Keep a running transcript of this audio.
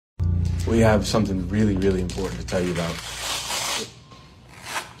We have something really, really important to tell you about.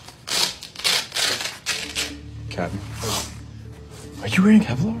 Captain, are you wearing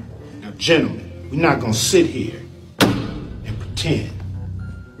Kevlar? Now, gentlemen, we're not gonna sit here and pretend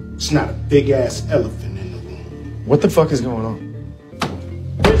it's not a big-ass elephant in the room. What the fuck is going on?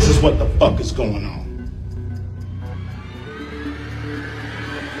 This is what the fuck is going on.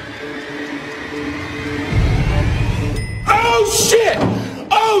 Oh, shit!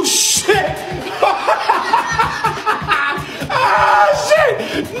 Oh, shit! Oh, shit!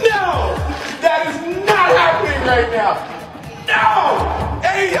 No! That is not happening right now! No!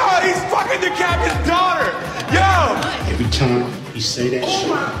 Hey, yo, he's fucking the captain's daughter! Yo! Every time you say that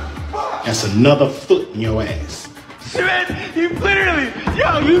shit, that's another foot in your ass. Schmidt, you literally,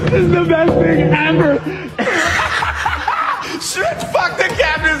 yo, this is the best thing ever! Schmidt fucked the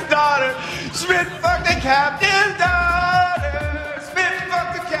captain's daughter! Schmidt fucked the captain's daughter! Schmidt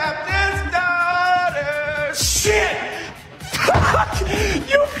fucked the captain's daughter! Shit! Fuck!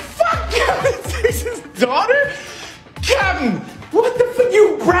 You fucked Captain Stacy's daughter? Captain! What the fuck?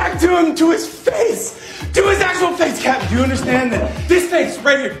 You bragged to him to his face! To his actual face, Captain! Do you understand that? This face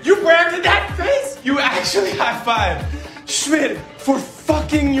right here, you bragged to that face? You actually high-fived Schmidt for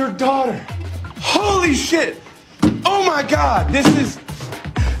fucking your daughter! Holy shit! Oh my god, this is...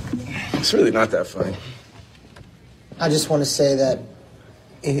 It's really not that funny. I just want to say that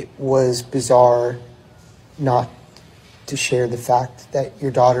it was bizarre not to share the fact that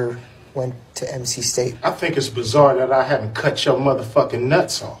your daughter went to MC State. I think it's bizarre that I haven't cut your motherfucking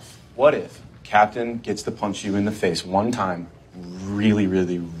nuts off. What if Captain gets to punch you in the face one time really,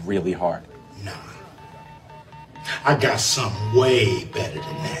 really, really hard? Nah. I got something way better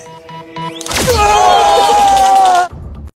than that.